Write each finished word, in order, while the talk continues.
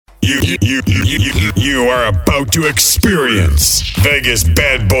You are about to experience Vegas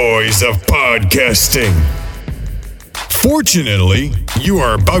bad boys of podcasting. Fortunately, you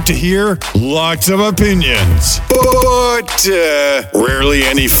are about to hear lots of opinions, but rarely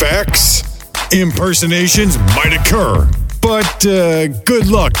any facts. Impersonations might occur, but good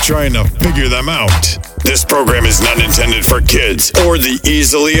luck trying to figure them out. This program is not intended for kids or the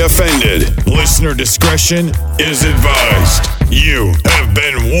easily offended. Listener discretion is advised. You have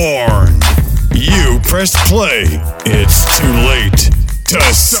been warned. You pressed play. It's too late to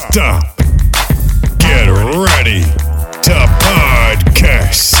stop. Get ready to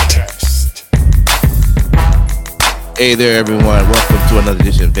podcast. Hey there, everyone. Welcome to another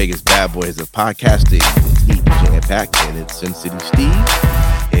edition of Vegas Bad Boys of Podcasting. It's me, DJ Pack, and it's Sin City Steve,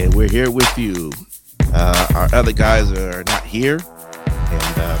 and we're here with you. Our other guys are not here,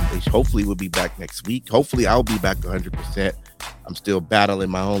 and they hopefully will be back next week. Hopefully, I'll be back 100%. I'm still battling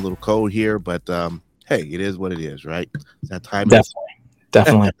my own little cold here, but hey, it is what it is, right? It's that time.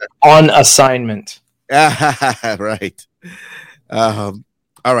 Definitely. On assignment. Right. All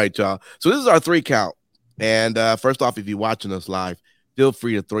right, y'all. So this is our 3 count. And first off, if you're watching us live, feel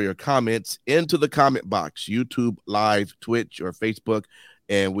free to throw your comments into the comment box, YouTube, live, Twitch, or Facebook,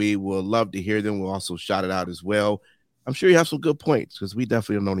 and we will love to hear them. We'll also shout it out as well. I'm sure you have some good points because we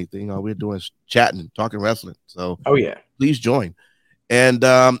definitely don't know anything. All we're doing is chatting, talking wrestling. So, please join. And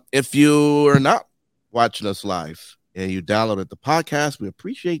if you are not watching us live and you downloaded the podcast, we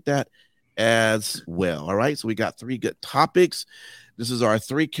appreciate that as well. All right. So we got 3 good topics. This is our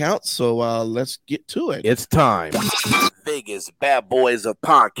 3 count. So let's get to it. It's time. Vegas Bad Boys of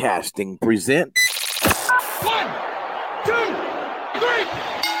Podcasting present 1, 2, 3.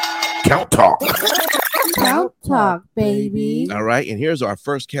 Count Talk. Count Talk, baby. All right. And here's our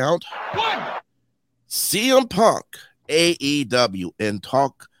first count. 1. CM Punk, AEW, and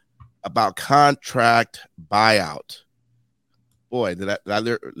talk about contract buyout. Boy, did I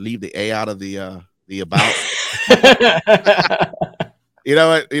leave the A out of the about? You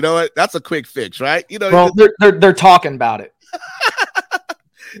know what? That's a quick fix, right? Well, they're talking about it.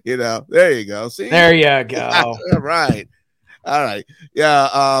 There you go. See, there you go. All right.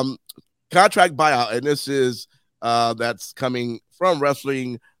 Yeah. Contract buyout, and this is that's coming from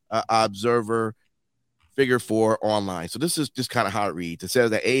Wrestling Observer Figure 4 online. So this is just kind of how it reads. It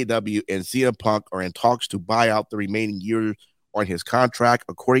says that AEW and CM Punk are in talks to buy out the remaining years on his contract,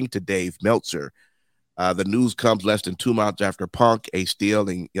 according to Dave Meltzer. The news comes less than 2 months after Punk, Ace Steel,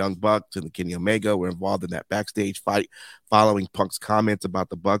 and Young Bucks and Kenny Omega were involved in that backstage fight following Punk's comments about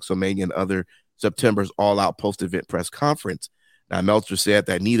the Bucks, Omega, and other September's all-out post-event press conference. Now, Meltzer said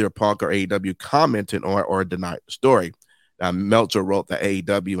that neither Punk or AEW commented on or denied the story. Now, Meltzer wrote that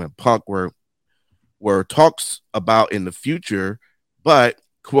AEW and Punk were talks about in the future, but,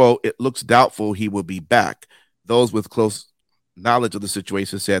 quote, it looks doubtful he will be back. Those with close knowledge of the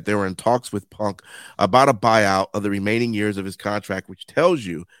situation said they were in talks with Punk about a buyout of the remaining years of his contract, which tells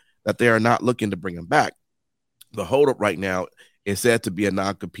you that they are not looking to bring him back. The holdup right now is said to be a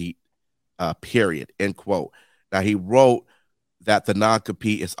non-compete, period, end quote. Now, he wrote that the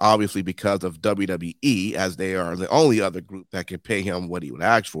non-compete is obviously because of WWE, as they are the only other group that can pay him what he would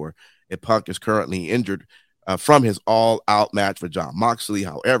ask for. And Punk is currently injured from his all-out match with Jon Moxley,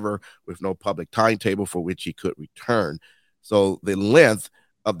 however, with no public timetable for which he could return. So the length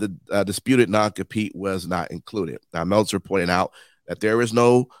of the disputed non-compete was not included. Now, Meltzer pointed out that there is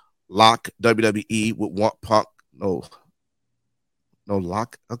no lock WWE would want Punk. No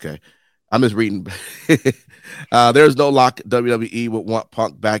lock. Okay. I'm just reading. There's no lock WWE would want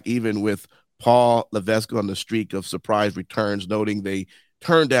Punk back, even with Paul Levesque on the streak of surprise returns, noting they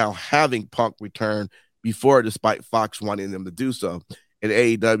turned down having Punk return before, despite Fox wanting them to do so. And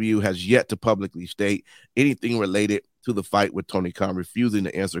AEW has yet to publicly state anything related to the fight, with Tony Khan refusing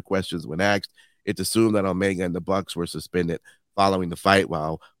to answer questions when asked. It's assumed that Omega and the Bucks were suspended following the fight,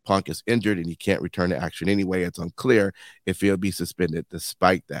 while Punk is injured and he can't return to action anyway. It's unclear if he'll be suspended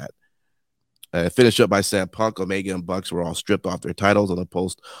despite that. Finish up by saying Punk, Omega, and Bucks were all stripped off their titles on a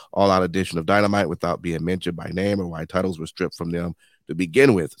post-all-out edition of Dynamite without being mentioned by name or why titles were stripped from them to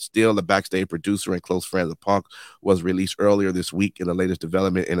begin with. Still, the backstage producer and close friend of Punk was released earlier this week in the latest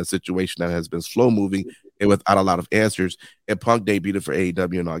development in a situation that has been slow-moving and without a lot of answers. And Punk debuted for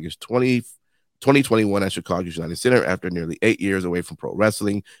AEW in August 2021 at Chicago's United Center after nearly 8 years away from pro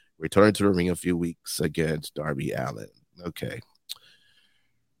wrestling, returning to the ring a few weeks against Darby Allin. Okay.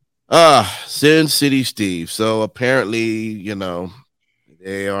 Sin City Steve. So apparently,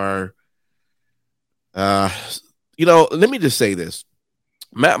 they are, let me just say this.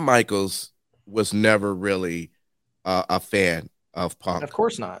 Matt Michaels was never really a fan of Punk. Of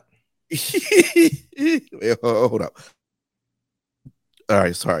course not. Wait, hold up. All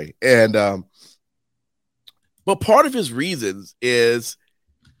right, sorry. And but part of his reasons is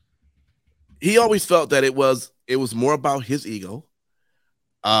he always felt that it was more about his ego.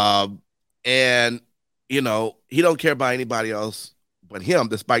 And he don't care about anybody else but him,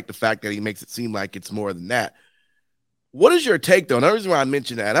 despite the fact that he makes it seem like it's more than that. What is your take, though? Another reason why I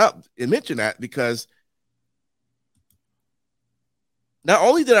mentioned that because not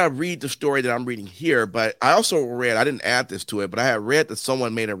only did I read the story that I'm reading here, but I also read, I didn't add this to it, but I had read that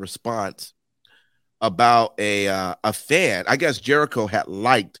someone made a response about a fan. I guess Jericho had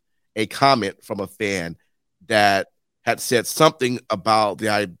liked a comment from a fan that had said something about the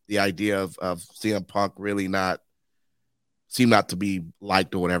idea of CM Punk really seem not to be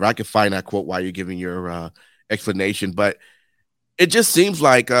liked or whatever. I could find that quote while you're giving your explanation, but it just seems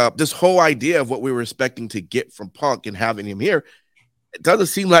like this whole idea of what we were expecting to get from Punk and having him here, it doesn't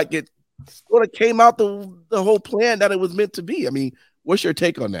seem like it sort of came out the whole plan that it was meant to be. I mean, what's your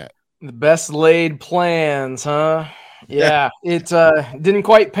take on that? The best laid plans, huh? Yeah, it didn't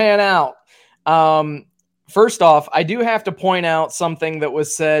quite pan out. First off, I do have to point out something that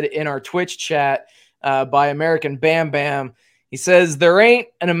was said in our Twitch chat by American Bam Bam. He says, there ain't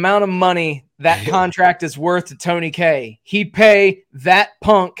an amount of money that contract is worth to Tony K. He'd pay that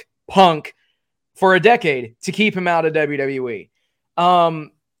punk for a decade to keep him out of WWE.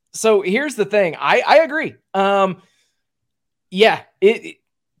 So here's the thing. I agree.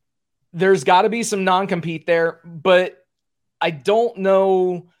 There's got to be some non-compete there, but I don't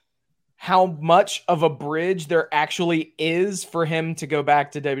know how much of a bridge there actually is for him to go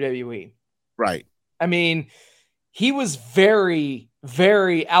back to WWE. Right. I mean, he was very,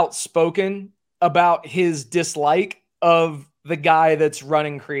 very outspoken about his dislike of the guy that's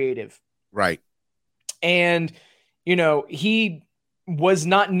running creative. Right. And, he was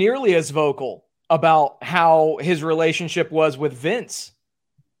not nearly as vocal about how his relationship was with Vince.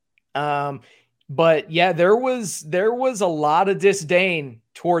 But yeah, there was a lot of disdain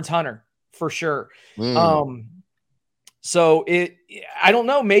towards Hunter for sure. So I don't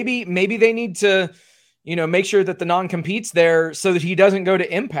know, maybe they need to, make sure that the non-compete's there so that he doesn't go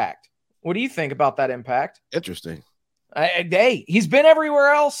to Impact. What do you think about that, Impact? Interesting. Hey, he's been everywhere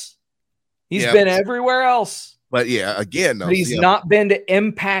else. He's been everywhere else. But yeah, again, though, but he's not been to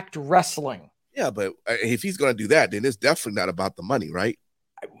Impact Wrestling. Yeah, but if he's going to do that, then it's definitely not about the money, right?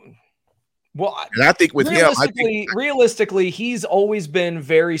 Well, and I think with him, realistically, he's always been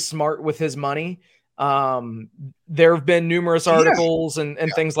very smart with his money. There have been numerous articles and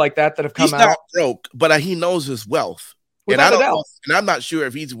things like that have come out. He's not broke, but he knows his wealth. Without and I'm not sure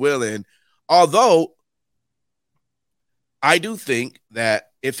if he's willing, although I do think that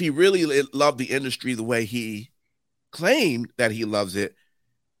if he really loved the industry the way he claimed that he loves it,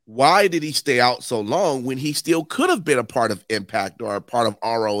 why did he stay out so long when he still could have been a part of Impact or a part of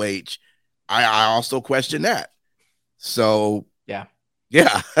ROH? I also question that. So yeah.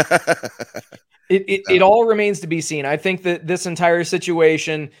 It all remains to be seen. I think that this entire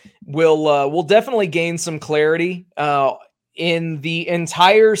situation will definitely gain some clarity in the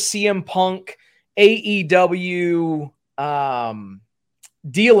entire CM Punk AEW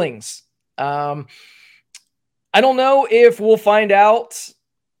dealings. I don't know if we'll find out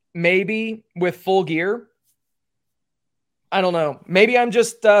maybe with Full Gear. I don't know. Maybe I'm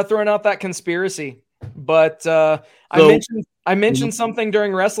just throwing out that conspiracy, but I mentioned something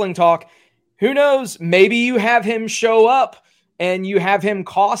during Wrestling Talk. Who knows? Maybe you have him show up and you have him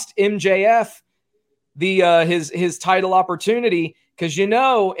cost MJF his title opportunity because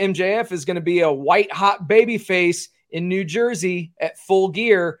MJF is going to be a white hot babyface in New Jersey at Full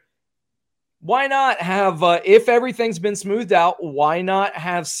Gear. Why not have if everything's been smoothed out? Why not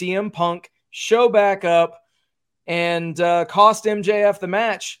have CM Punk show back up and cost MJF the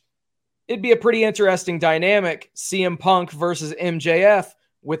match? It'd be a pretty interesting dynamic, CM Punk versus MJF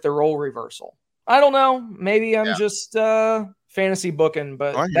with the role reversal. I don't know. Maybe I'm just fantasy booking,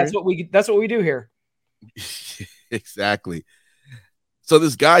 but that's what we do here. Exactly. So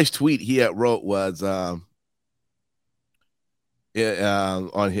this guy's tweet he had wrote was on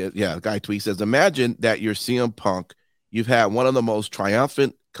his guy tweet says, imagine that you're CM Punk. You've had one of the most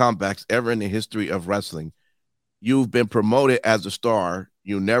triumphant comebacks ever in the history of wrestling. You've been promoted as a star.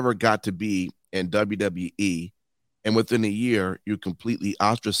 You never got to be in WWE. And within a year, you completely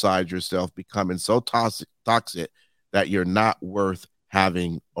ostracize yourself, becoming so toxic that you're not worth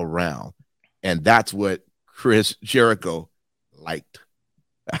having around. And that's what Chris Jericho liked.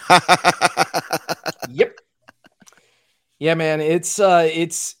 Yep. Yeah, man, it's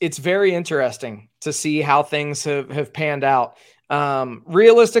very interesting to see how things have panned out.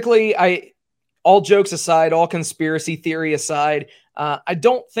 Realistically, all jokes aside, all conspiracy theory aside, I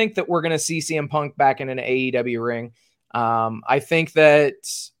don't think that we're going to see CM Punk back in an AEW ring. I think that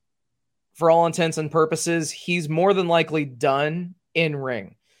for all intents and purposes, he's more than likely done in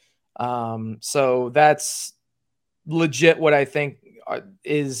ring. So that's legit what I think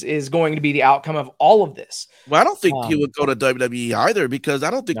is going to be the outcome of all of this. Well, I don't think he would go to WWE either, because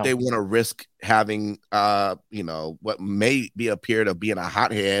I don't think they want to risk having, what may be appeared of being a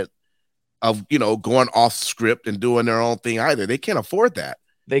hothead of, going off script and doing their own thing either. They can't afford that.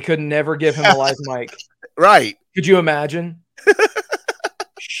 They could never give him a live mic. Right. Could you imagine?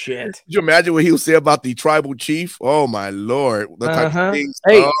 Shit. Could you imagine what he would say about the tribal chief? Oh my Lord. The type of things.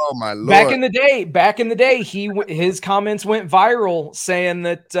 Hey, oh my Lord. Back in the day, his comments went viral saying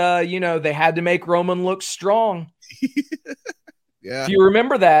that, they had to make Roman look strong. Yeah. If you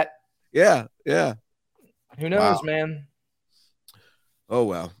remember that. Yeah. Yeah. Who knows, man? Oh,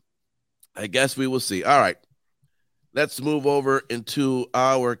 well. I guess we will see. All right. Let's move over into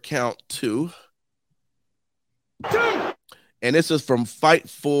our count two. And this is from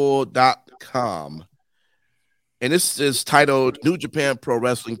Fightful.com. And this is titled New Japan Pro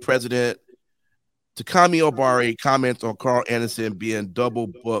Wrestling President Takami Obari comments on Carl Anderson being double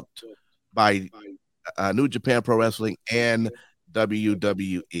booked by New Japan Pro Wrestling and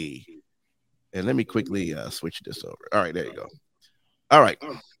WWE. And let me quickly switch this over. All right, there you go. All right.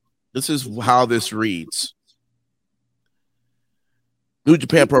 This is how this reads. New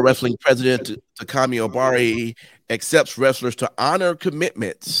Japan Pro Wrestling President Takami Obari accepts wrestlers to honor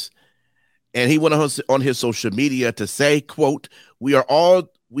commitments. And he went on his social media to say, quote, we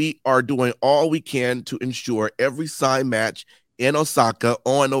are doing all we can to ensure every signed match in Osaka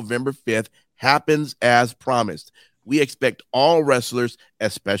on November 5th happens as promised. We expect all wrestlers,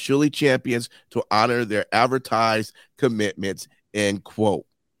 especially champions, to honor their advertised commitments, end quote.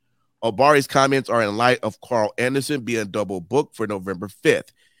 Obari's comments are in light of Carl Anderson being double booked for November 5th.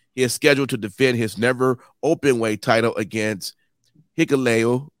 He is scheduled to defend his never openweight title against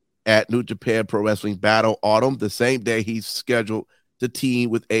Hikuleo at New Japan Pro Wrestling Battle Autumn, the same day he's scheduled to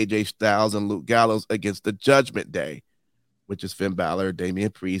team with AJ Styles and Luke Gallows against the Judgment Day, which is Finn Balor, Damian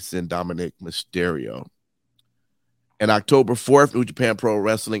Priest, and Dominic Mysterio. On October 4th, New Japan Pro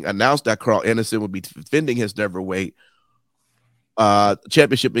Wrestling announced that Carl Anderson would be defending his neverweight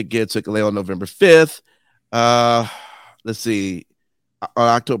championship against Hikuleo on November 5th. Let's see. On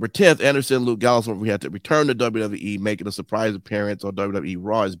October 10th, Anderson and Luke Gallows we had to return to WWE, making a surprise appearance on WWE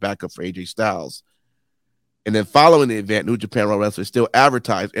Raw as backup for AJ Styles. And then following the event, New Japan Pro Wrestling still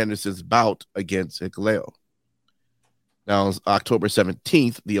advertised Anderson's bout against Hikuleo. Now, on October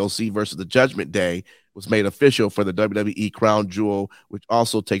 17th, the OC versus the Judgment Day was made official for the WWE Crown Jewel, which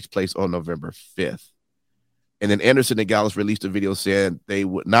also takes place on November 5th. And then Anderson and Gallows released a video saying they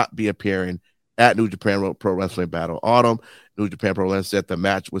would not be appearing at New Japan Pro Wrestling Battle Autumn. New Japan Pro Wrestling said the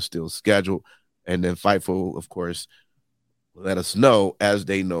match was still scheduled. And then Fightful, of course, let us know as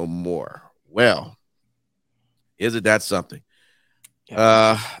they know more. Well, isn't that something?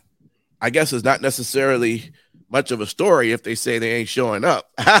 I guess it's not necessarily much of a story if they say they ain't showing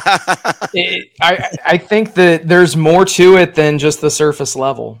up. I think that there's more to it than just the surface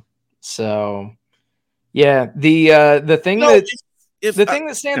level. So... yeah, the thing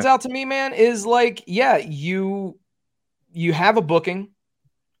that stands out to me, man, is like, yeah, you have a booking,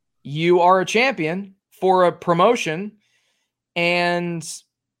 you are a champion for a promotion, and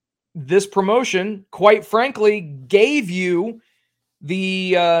this promotion, quite frankly, gave you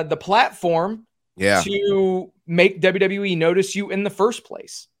the platform to make WWE notice you in the first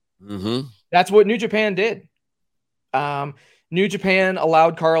place. Mm-hmm. That's what New Japan did. New Japan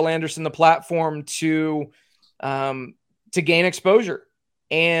allowed Carl Anderson the platform to gain exposure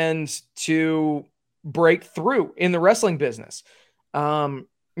and to break through in the wrestling business.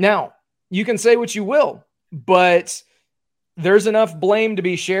 Now, you can say what you will, but there's enough blame to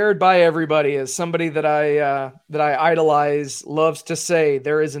be shared by everybody. As somebody that I idolize loves to say,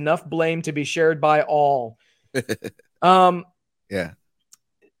 there is enough blame to be shared by all. Yeah.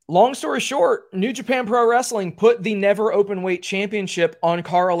 Long story short, New Japan Pro Wrestling put the never openweight championship on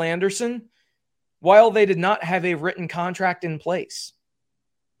Carl Anderson while they did not have a written contract in place.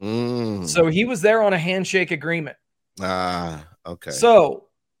 So he was there on a handshake agreement. Okay. So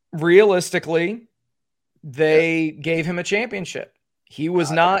realistically, they gave him a championship. He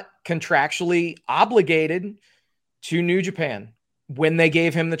was not contractually obligated to New Japan when they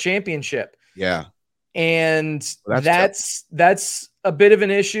gave him the championship. Yeah. And that's a bit of an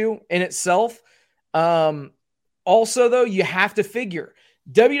issue in itself. Also, though, you have to figure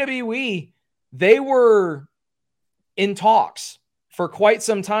WWE, they were in talks for quite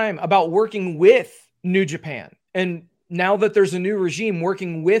some time about working with New Japan. And now that there's a new regime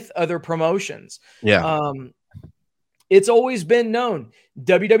working with other promotions, it's always been known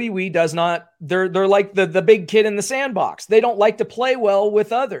WWE does not, they're like the big kid in the sandbox. They don't like to play well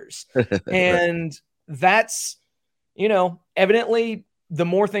with others. And that's, evidently the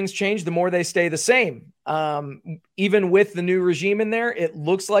more things change, the more they stay the same. Even with the new regime in there, it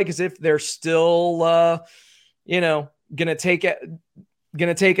looks like as if they're still, gonna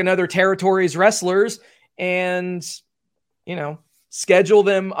take another territories wrestlers and, schedule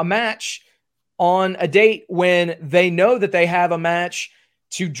them a match on a date when they know that they have a match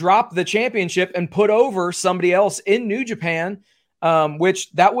to drop the championship and put over somebody else in New Japan,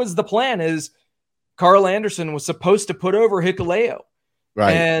 which that was the plan. Is Carl Anderson was supposed to put over Hikuleo.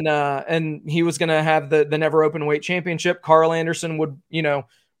 Right. And he was going to have the never open weight championship. Carl Anderson would,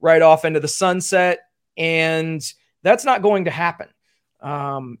 ride off into the sunset, and that's not going to happen.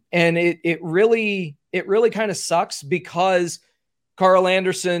 And it really kind of sucks because Carl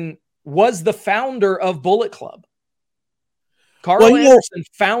Anderson was the founder of Bullet Club. Carl Anderson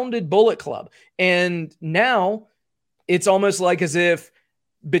founded Bullet Club. And now it's almost like as if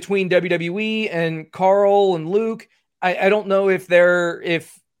between WWE and Carl and Luke, I don't know if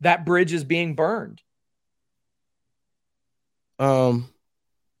that bridge is being burned. Ben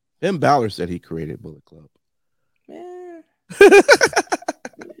Balor said he created Bullet Club.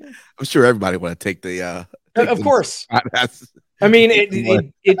 I'm sure everybody want to take the of course. I mean,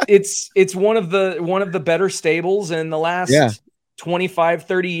 it's one of the better stables in the last 25,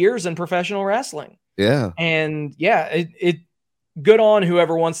 30 years in professional wrestling. Yeah. And it good on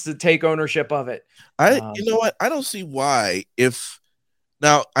whoever wants to take ownership of it. You know what? I don't see why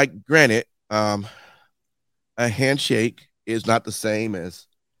granted, a handshake is not the same as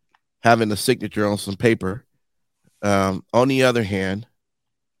having a signature on some paper. On the other hand,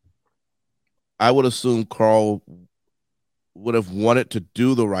 I would assume Carl would have wanted to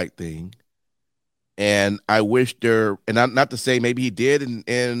do the right thing. And I wish and not to say maybe he did.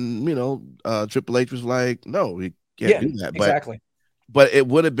 And Triple H was like, no, he can't do that. Exactly. But it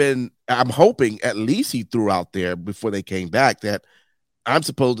would have been, I'm hoping at least he threw out there before they came back that I'm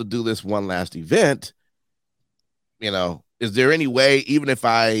supposed to do this one last event. Is there any way, even if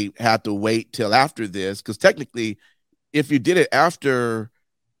I had to wait till after this, because technically if you did it after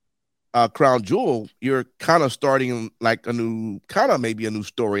Crown Jewel, you're kind of starting like maybe a new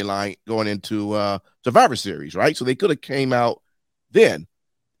storyline going into Survivor Series, right? So they could have came out then,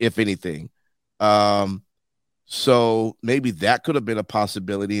 if anything. So maybe that could have been a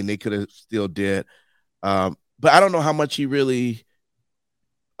possibility, and they could have still did. But I don't know how much he really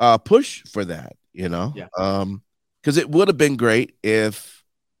pushed for that, because it would have been great if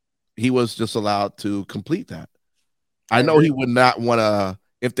he was just allowed to complete that. I know he would not want to,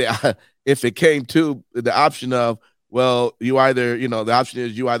 if it came to the option of, well, you either, the option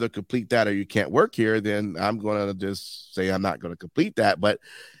is you either complete that or you can't work here, then I'm going to just say I'm not going to complete that. But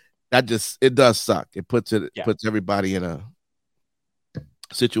it does suck. It puts everybody in a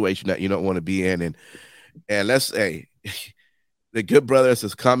situation that you don't want to be in. And let's say the Good Brothers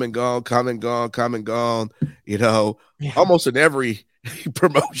has come and gone, almost in every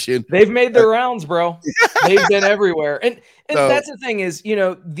promotion. They've made their rounds, bro. They've been everywhere. And that's the thing is,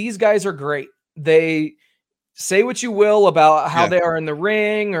 these guys are great. They say what you will about how they are in the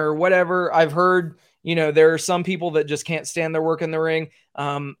ring or whatever. I've heard, there are some people that just can't stand their work in the ring.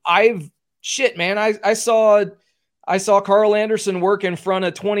 I saw Carl Anderson work in front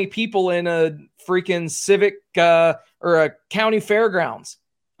of 20 people in a freaking civic or a county fairgrounds.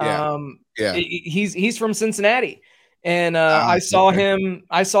 He's from Cincinnati. And I saw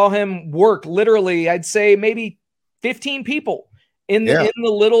him work literally, I'd say maybe 15 people in the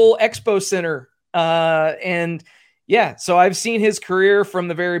little expo center. So I've seen his career from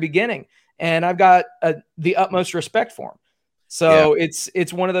the very beginning, and I've got the utmost respect for him. So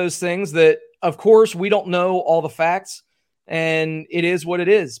it's one of those things that, of course, we don't know all the facts, and it is what it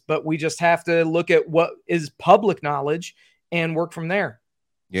is, but we just have to look at what is public knowledge and work from there.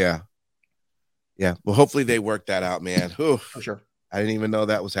 Yeah. Yeah. Well, hopefully they work that out, man. For sure. I didn't even know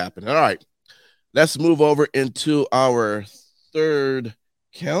that was happening. All right. Let's move over into our third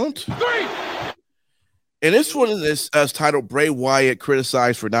count. 3. And this one is titled Bray Wyatt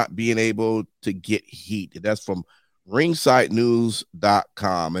criticized for not being able to get heat. That's from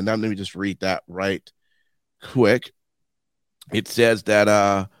ringsidenews.com. And now let me just read that right quick. It says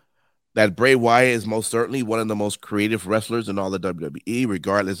that Bray Wyatt is most certainly one of the most creative wrestlers in all the WWE,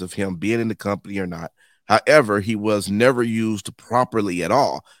 regardless of him being in the company or not. However, he was never used properly at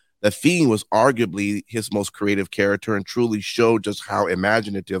all. The Fiend was arguably his most creative character and truly showed just how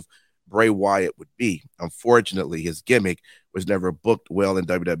imaginative Bray Wyatt would be. Unfortunately, his gimmick was never booked well in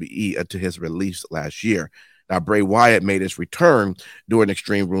WWE until his release last year. Now, Bray Wyatt made his return during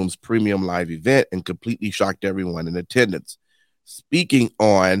Extreme Rules premium live event and completely shocked everyone in attendance. Speaking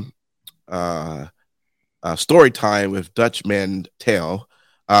on story time with Dutch Mantell,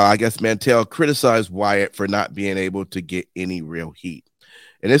 I guess Mantell criticized Wyatt for not being able to get any real heat.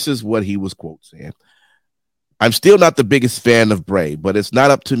 And this is what he was, quote, saying. I'm still not the biggest fan of Bray, but it's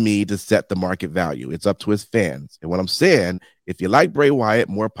not up to me to set the market value. It's up to his fans. And what I'm saying, if you like Bray Wyatt,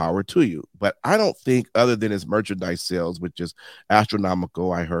 more power to you. But I don't think, other than his merchandise sales, which is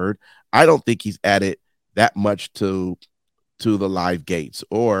astronomical, I don't think he's added that much to the live gates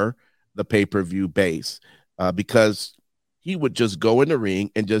or the pay-per-view base because he would just go in the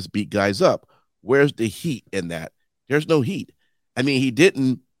ring and just beat guys up. Where's the heat in that? There's no heat. He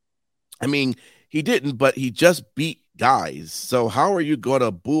didn't, but he just beat guys. So how are you going to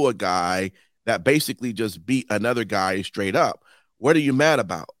boo a guy that basically just beat another guy straight up? What are you mad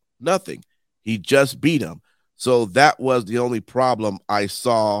about? Nothing. He just beat him. So that was the only problem I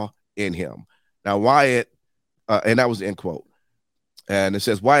saw in him. Now, Wyatt, and that was end quote. And it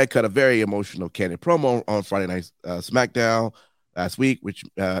says, Wyatt cut a very emotional, candid promo on Friday Night SmackDown last week, which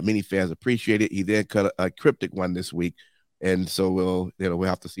many fans appreciated. He then cut a cryptic one this week. And so we'll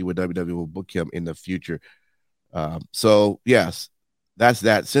have to see where WWE will book him in the future. So yes, that's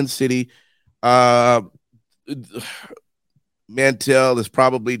that. Sin City, Mantell is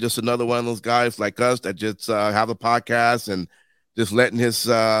probably just another one of those guys like us that just have a podcast and just letting his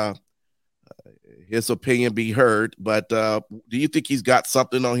opinion be heard. But do you think he's got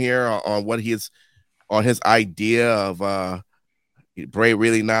something on here on what his idea of Bray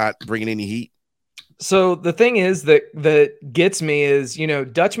really not bringing any heat? So the thing is that gets me is,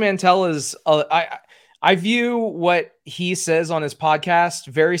 Dutch Mantell is, I view what he says on his podcast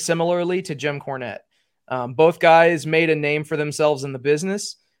very similarly to Jim Cornette. Both guys made a name for themselves in the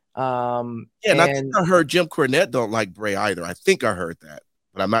business. And I think I heard Jim Cornette don't like Bray either. I think I heard that,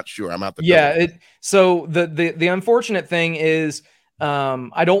 but I'm not sure. I'm out the So the unfortunate thing is,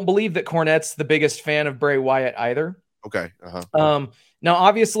 I don't believe that Cornette's the biggest fan of Bray Wyatt either. Okay. Uh-huh. Now,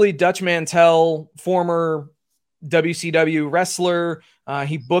 obviously, Dutch Mantell, former WCW wrestler,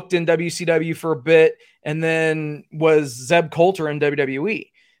 he booked in WCW for a bit and then was Zeb Coulter in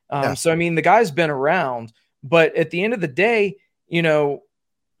WWE. So, the guy's been around. But at the end of the day,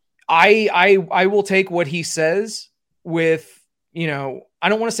 I will take what he says with, I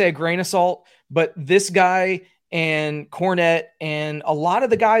don't want to say a grain of salt, but this guy and Cornette and a lot of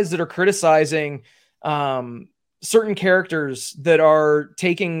the guys that are criticizing certain characters that are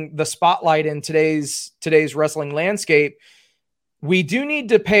taking the spotlight in today's wrestling landscape, we do need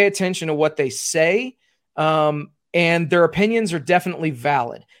to pay attention to what they say. And their opinions are definitely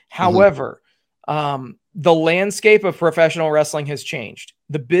valid. However, the landscape of professional wrestling has changed.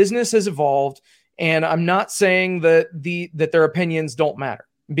 The business has evolved, and I'm not saying that their opinions don't matter,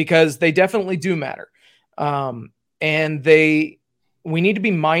 because they definitely do matter. And we need to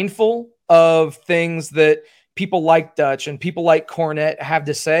be mindful of things that people like Dutch and people like Cornette have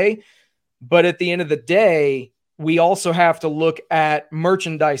to say. But at the end of the day, we also have to look at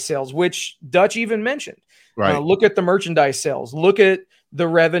merchandise sales, which Dutch even mentioned. Right. Look at the merchandise sales. Look at the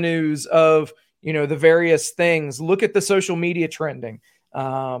revenues of, the various things. Look at the social media trending.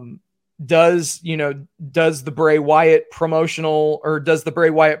 Does the Bray Wyatt promo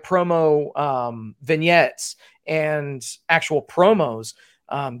vignettes and actual promos,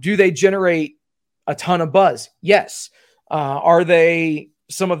 do they generate a ton of buzz? Yes. Are they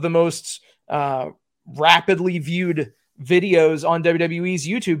some of the most rapidly viewed videos on WWE's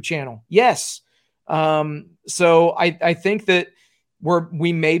YouTube channel? Yes. So I think that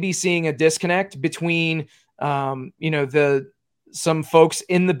we may be seeing a disconnect between some folks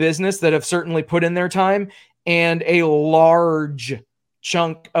in the business that have certainly put in their time and a large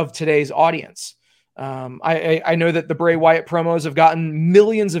chunk of today's audience. I know that the Bray Wyatt promos have gotten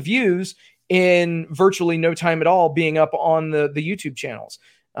millions of views in virtually no time at all being up on the YouTube channels.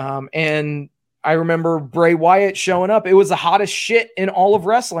 And I remember Bray Wyatt showing up. It was the hottest shit in all of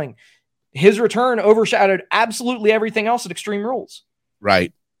wrestling. His return overshadowed absolutely everything else at Extreme Rules.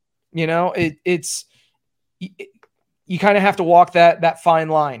 Right. You kind of have to walk that fine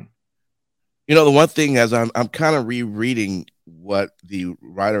line. The one thing as I'm kind of rereading what the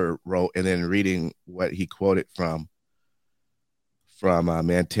writer wrote and then reading what he quoted from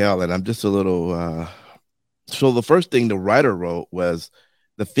Mantell, and I'm just a little. So the first thing the writer wrote was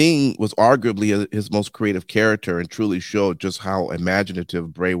The Thing was arguably his most creative character and truly showed just how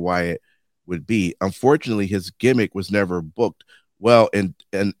imaginative Bray Wyatt would be. Unfortunately, his gimmick was never booked well in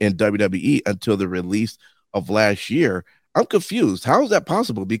WWE until the release of last year. I'm confused. How is that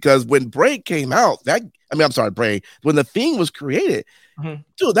possible? Because when Bray came out, Bray, when The Thing was created,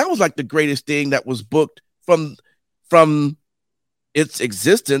 dude, that was like the greatest thing that was booked from its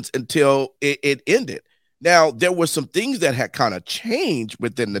existence until it ended. Now, there were some things that had kind of changed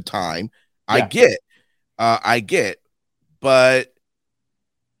within the time. Yeah. I get, but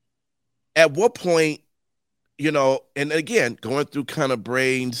at what point, and again, going through kind of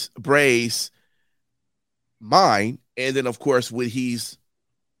Bray's mind, and then of course when he's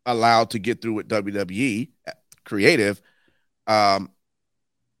allowed to get through with WWE creative,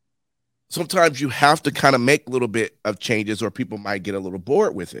 sometimes you have to kind of make a little bit of changes or people might get a little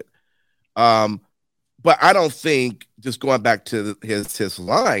bored with it. But I don't think, just going back to his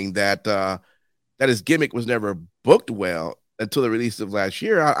line, that his gimmick was never booked well until the release of last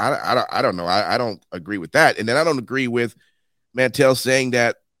year. I don't know. I don't agree with that. And then I don't agree with Mantell saying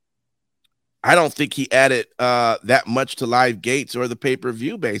that I don't think he added that much to Live Gates or the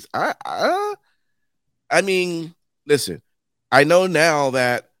pay-per-view base. I mean, listen, I know now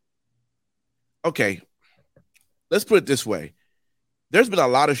that, okay, let's put it this way. There's been a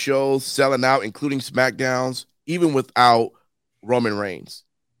lot of shows selling out, including SmackDowns, even without Roman Reigns.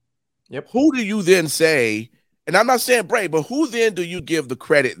 Yep. Who do you then say, and I'm not saying Bray, but who then do you give the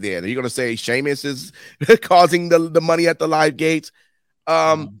credit then? Are you going to say Sheamus is causing the money at the Live Gates?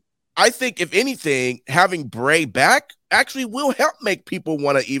 I think, if anything, having Bray back actually will help make people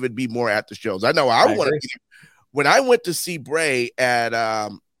want to even be more at the shows. I know I want to. When I went to see Bray at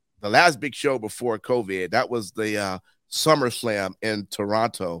the last big show before COVID, that was the SummerSlam in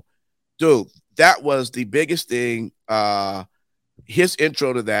Toronto. Dude, that was the biggest thing. His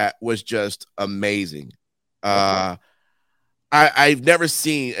intro to that was just amazing. I've never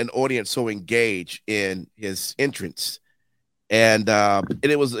seen an audience so engaged in his entrance. And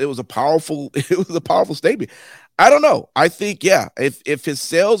it was a powerful statement. I don't know. I think, yeah, if his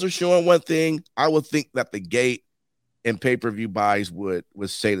sales are showing one thing, I would think that the gate and pay-per-view buys would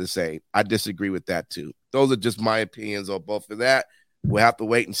say the same. I disagree with that too. Those are just my opinions on both of that. We'll have to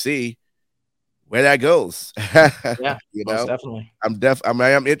wait and see where that goes. Yeah, most definitely.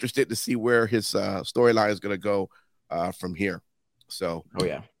 I am interested to see where his storyline is going to go from here. So, oh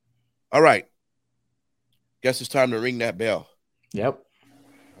yeah. All right. Guess it's time to ring that bell. Yep.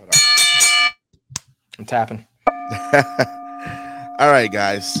 I'm tapping. All right,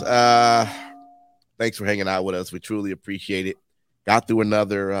 guys. Thanks for hanging out with us. We truly appreciate it. Got through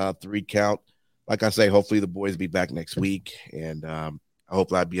another 3 count. Like I say, hopefully the boys be back next week, and I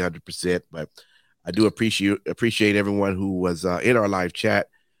hope I'll be 100%. But I do appreciate everyone who was in our live chat,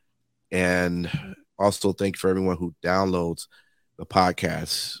 and also thank you for everyone who downloads the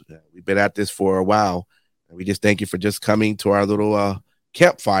podcast. We've been at this for a while, and we just thank you for just coming to our little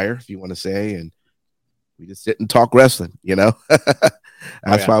campfire, if you want to say, and we just sit and talk wrestling.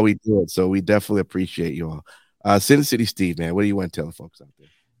 That's why we do it. So we definitely appreciate you all. Sin City Steve, man, what do you want to tell the folks out there?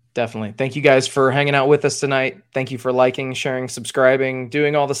 Definitely. Thank you guys for hanging out with us tonight. Thank you for liking, sharing, subscribing,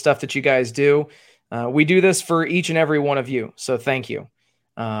 doing all the stuff that you guys do. We do this for each and every one of you. So thank you.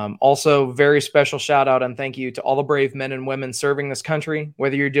 Also, very special shout out and thank you to all the brave men and women serving this country,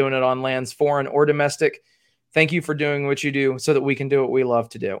 whether you're doing it on lands foreign or domestic. Thank you for doing what you do so that we can do what we love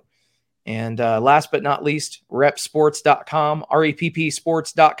to do. And last but not least, repsports.com,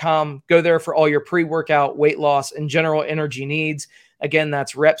 reppsports.com. Go there for all your pre-workout, weight loss, and general energy needs. Again,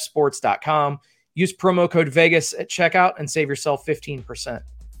 that's repsports.com. Use promo code Vegas at checkout and save yourself 15%.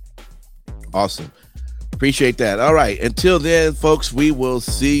 Awesome. Appreciate that. All right. Until then, folks, we will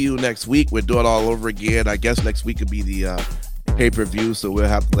see you next week. We'll do it all over again. I guess next week could be the pay-per-view, so we'll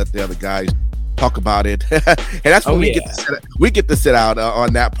have to let the other guys talk about it. And that's when we get to sit out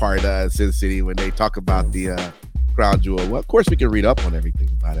on that part, Sin City, when they talk about the crown jewel. Well, of course, we can read up on everything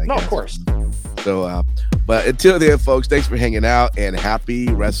about it. Of course. So, but until then, folks, thanks for hanging out and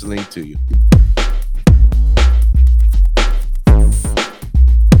happy wrestling to you.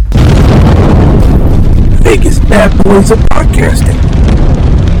 Vegas Bad Boys of Podcasting.